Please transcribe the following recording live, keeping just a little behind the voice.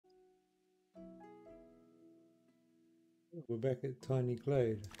We're back at Tiny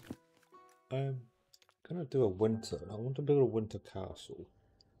Glade. I'm gonna do a winter. I want to build a winter castle.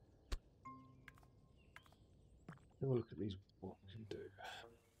 Have a look at these. What we can do.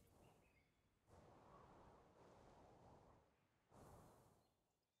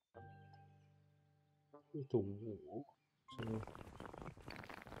 Here's the wall. So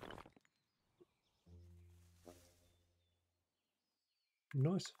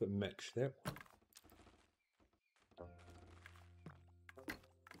nice if it matched that one.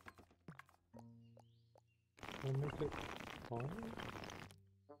 Can I make it fine?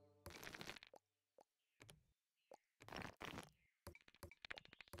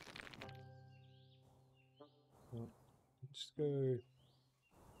 Right, let's go.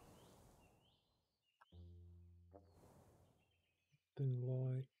 Something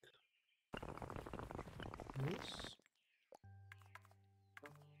like this.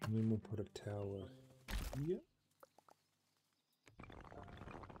 And then we'll put a tower here.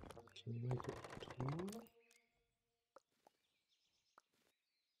 Can you make it taller?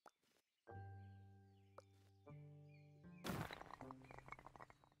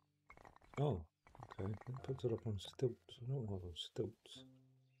 Oh, okay. That puts it up on stilts. I don't want on stilts.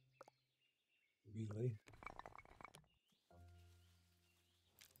 Really?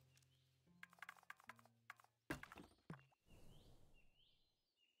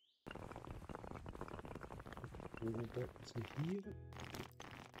 Go back to here.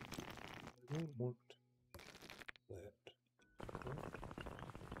 I don't want that. Okay.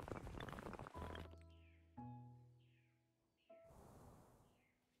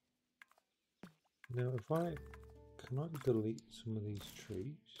 Now, if I can I delete some of these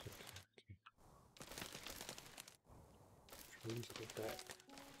trees? Okay. Trees at the back.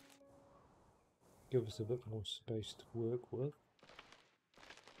 Give us a bit more space to work with.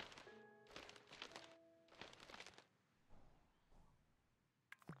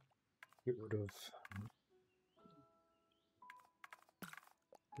 Get rid of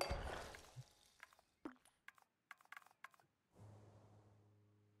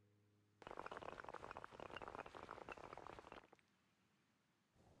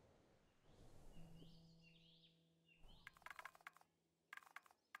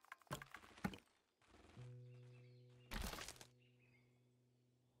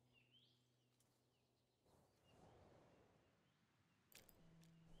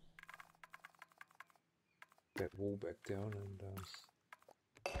that wall back down and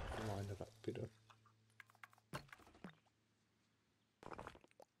line it up better.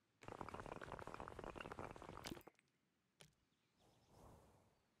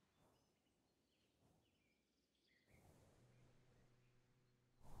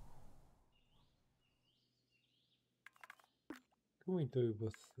 What can we do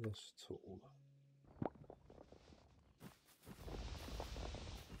with this tool?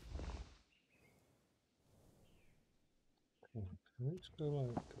 Okay, let's go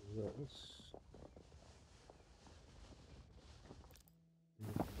like this.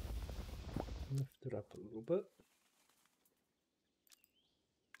 Lift it up a little bit.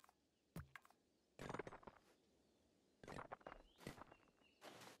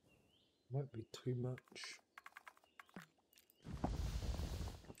 Might be too much.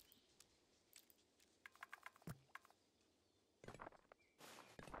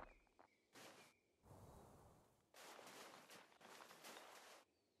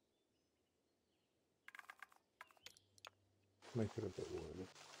 Make it a bit wider.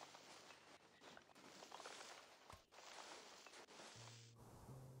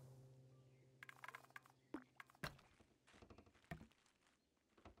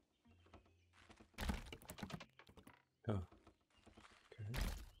 Oh, okay.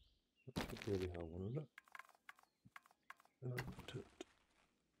 That's not really how I wanted it. I want it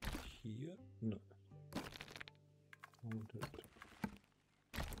here. No. I want it.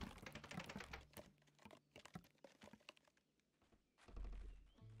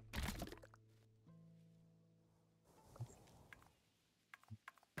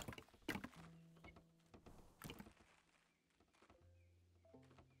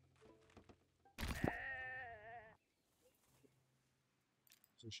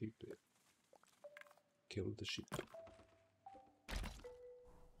 There's a sheep there. Killed the sheep.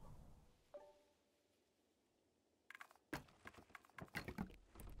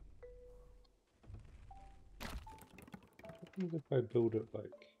 What happens if I build it like...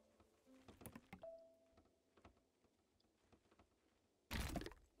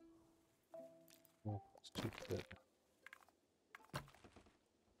 Oh, it's too thick.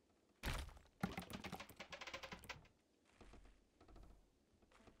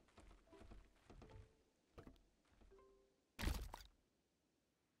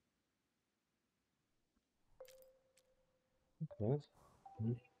 path.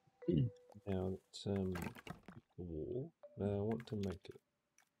 Now it's the wall. Now I want to make it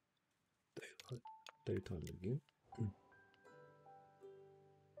daytime again.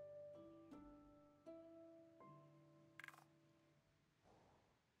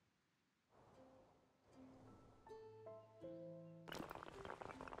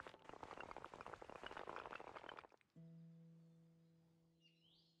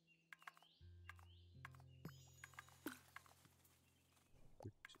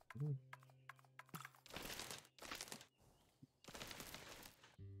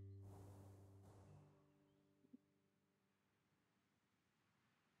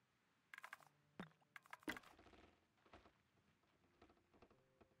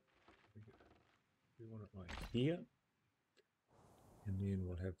 We want it like here, and then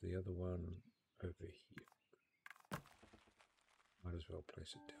we'll have the other one over here. Might as well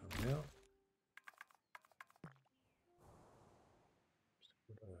place it down now. Just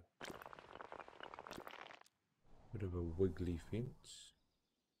put a bit of a wiggly fence,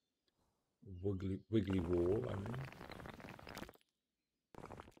 wiggly wall. I mean,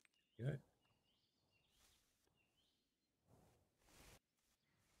 yeah.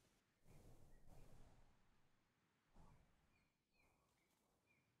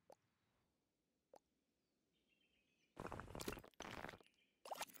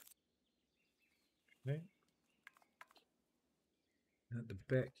 Okay. At the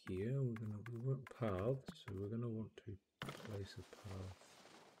back here, we want paths, so we're gonna want to place a path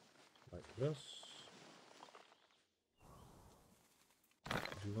like this.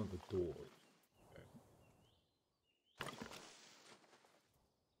 Because we want the doors.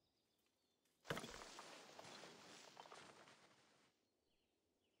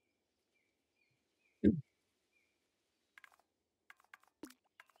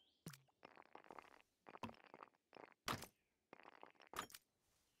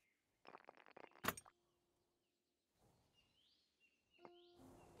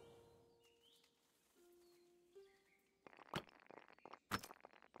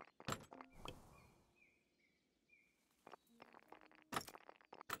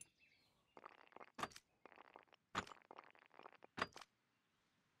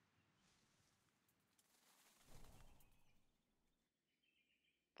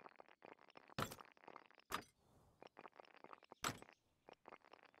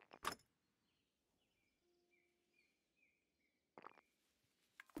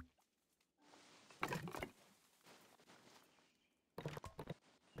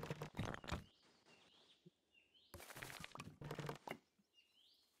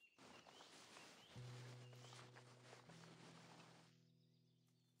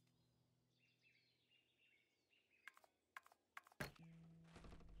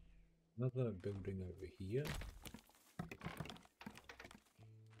 Another building over here.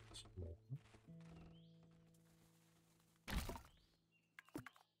 Small.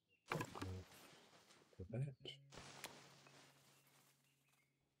 For that.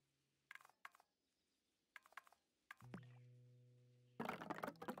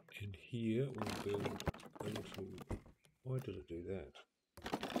 And here we'll build a little. Why did it do that?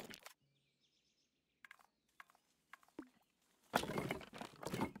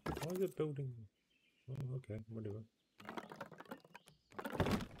 Why is it building? Oh, okay, whatever.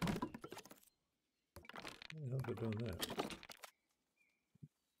 Why the hell is it doing that?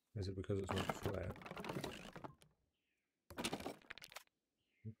 Is it because it's not flat?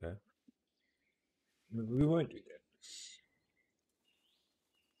 Okay. We won't do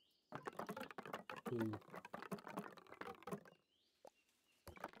that. Ooh.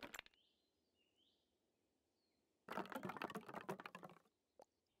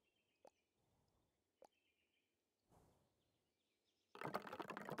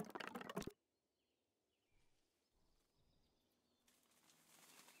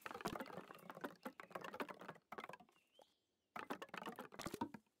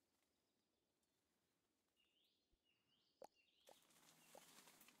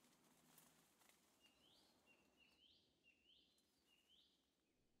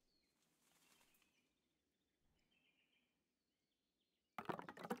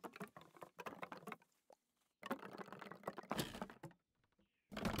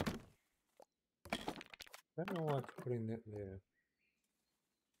 I don't know why it's putting that there.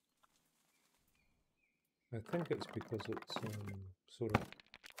 I think it's because it's sort of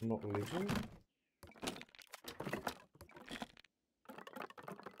not level.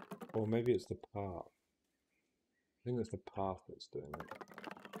 Or maybe it's the path. I think it's the path that's doing it.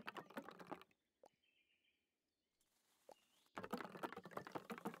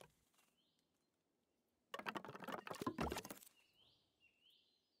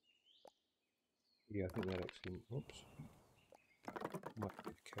 Yeah, I think that actually, oops, might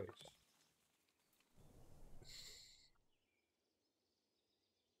be the case.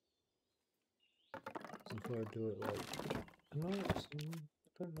 If I do it like, no, it's,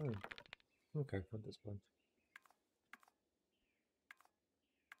 I don't know. Okay, well, that's fine.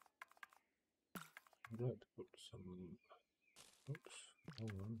 I'd like to put some, oops,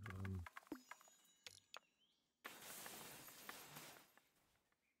 hold on,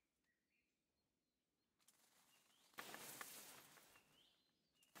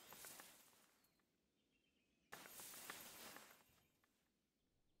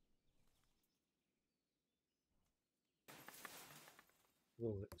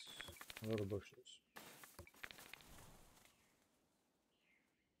 well, it's a lot of bushes.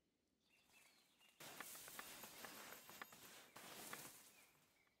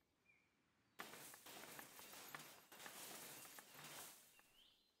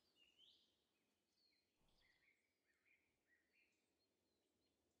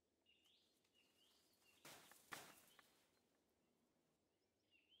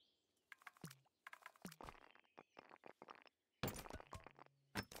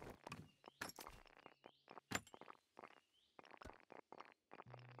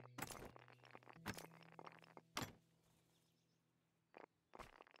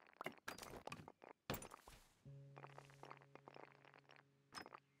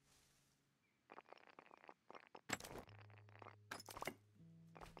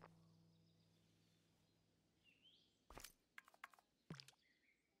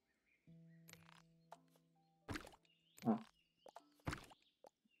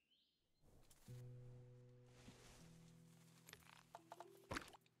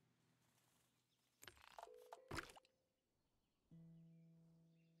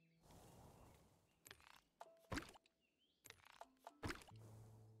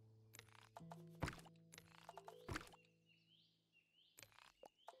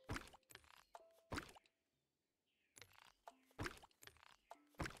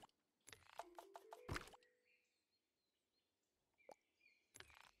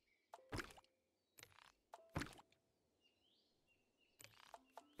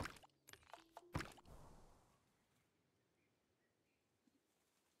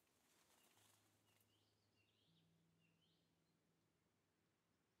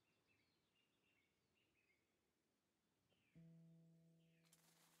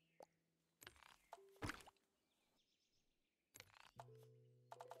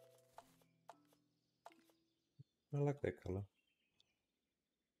 I like that color.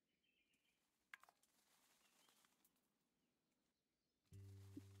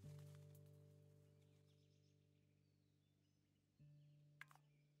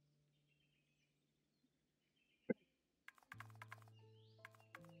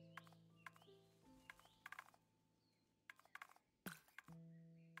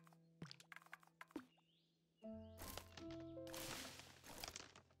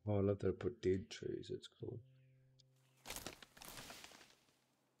 Oh, I love that I put dead trees, it's cool.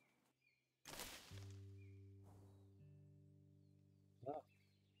 Ah.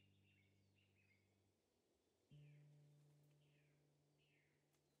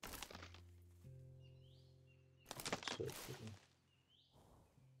 So cool.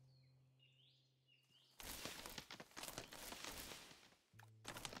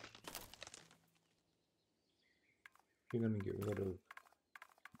 You're gonna get rid of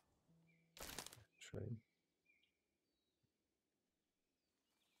tree.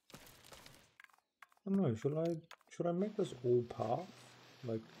 I don't know, should I make this all path?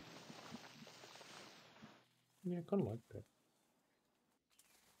 Like, yeah, I kinda like that.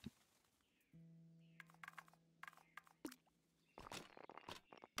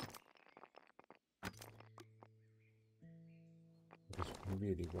 It's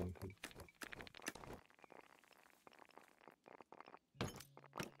really wonky.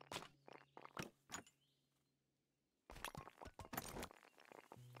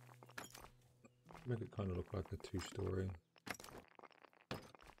 Make it kind of look like a two-story.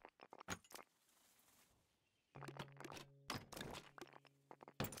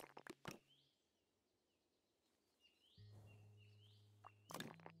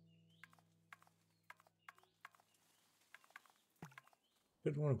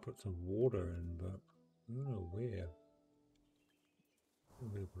 Did want to put some water in, but I don't know where. I'm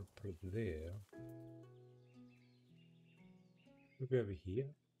going to put it there. Maybe over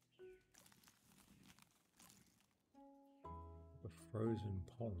here. A frozen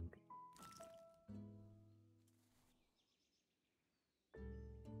pond.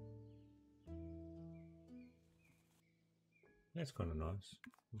 That's kind of nice.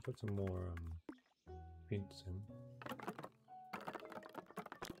 We'll put some more fencing.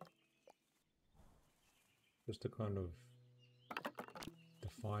 Just to kind of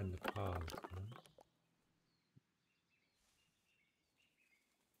define the path, you know?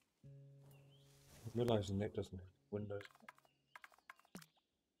 I'm realizing that doesn't have windows.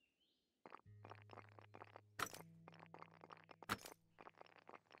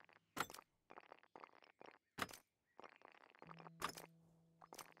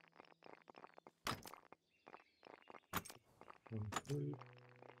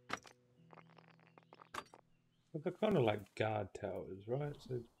 But they're kind of like guard towers, right?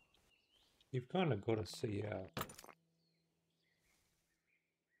 So you've kind of got to see out.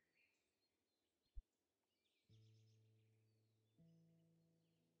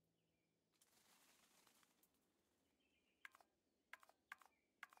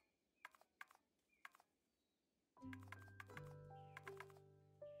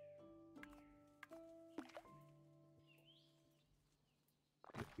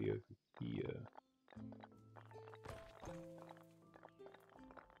 Be over here.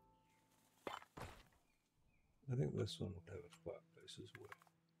 I think this one will have a fireplace as well.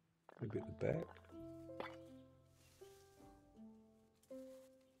 Maybe at the back.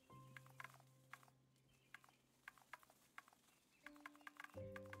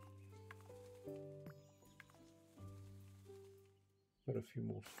 Got a few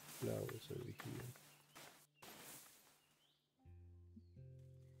more flowers over here.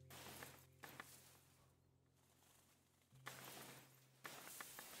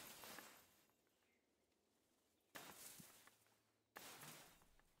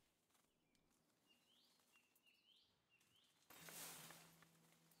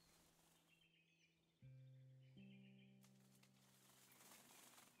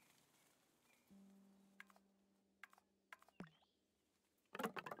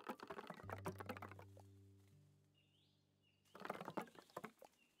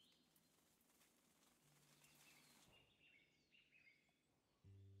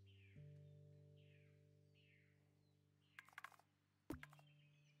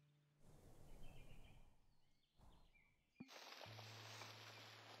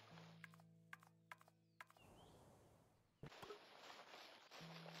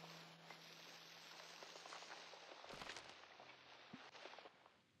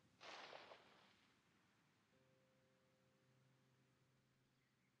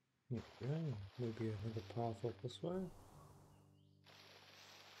 Okay, maybe another path up this way.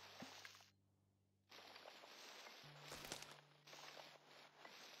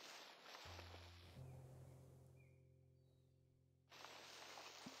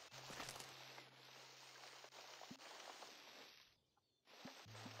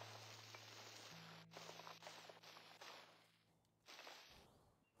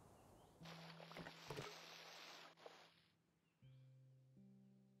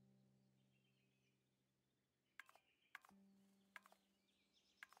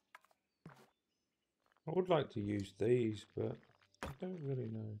 I would like to use these, but I don't really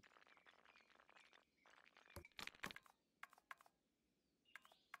know.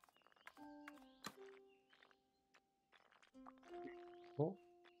 What?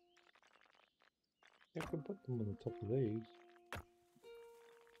 I could put them on the top of these.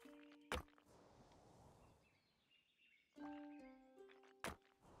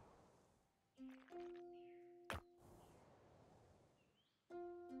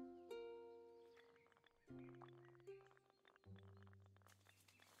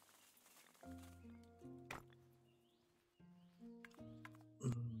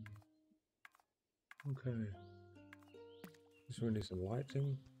 Okay. Just really need some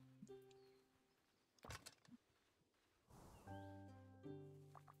lighting.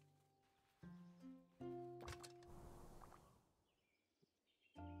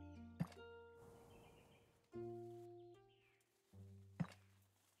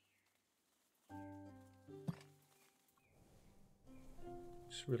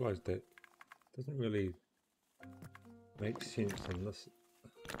 Just realised that doesn't really make sense on this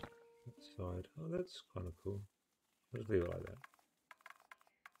side. Oh, that's kind of cool. Let's leave it like that.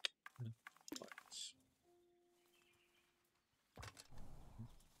 Lights.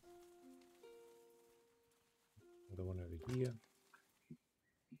 Another one over here.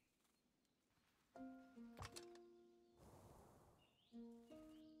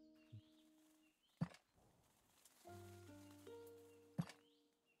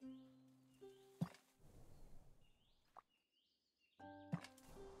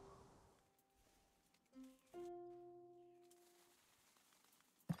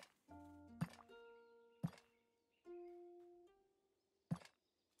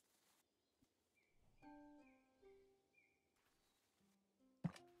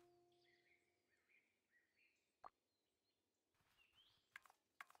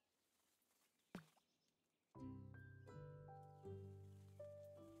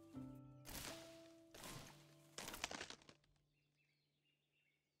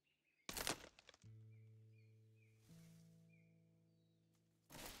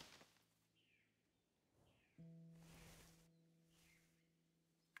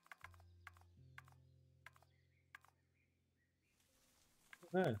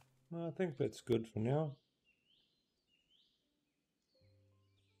 Yeah, well, I think that's good for now.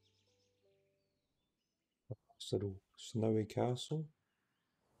 This little snowy castle.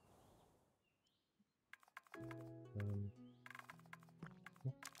 Um,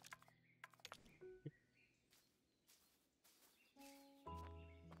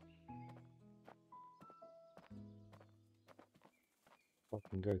 I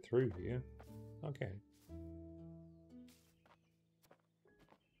can go through here. Okay.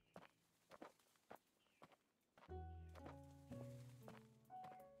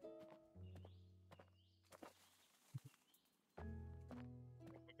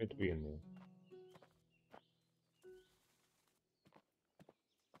 Meant to be in there.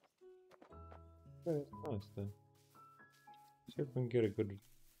 Yeah, that's nice though. See if we can get a good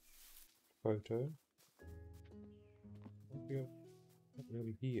photo. Maybe not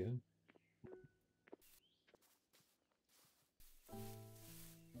really here.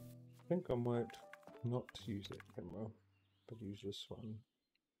 I think I might not use that camera, but use this one.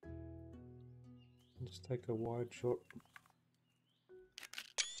 And just take a wide shot.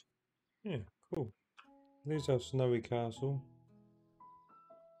 Yeah, cool. There's our snowy castle.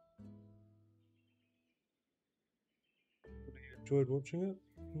 Enjoyed watching it.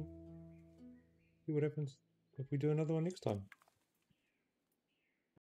 See what happens if we do another one next time.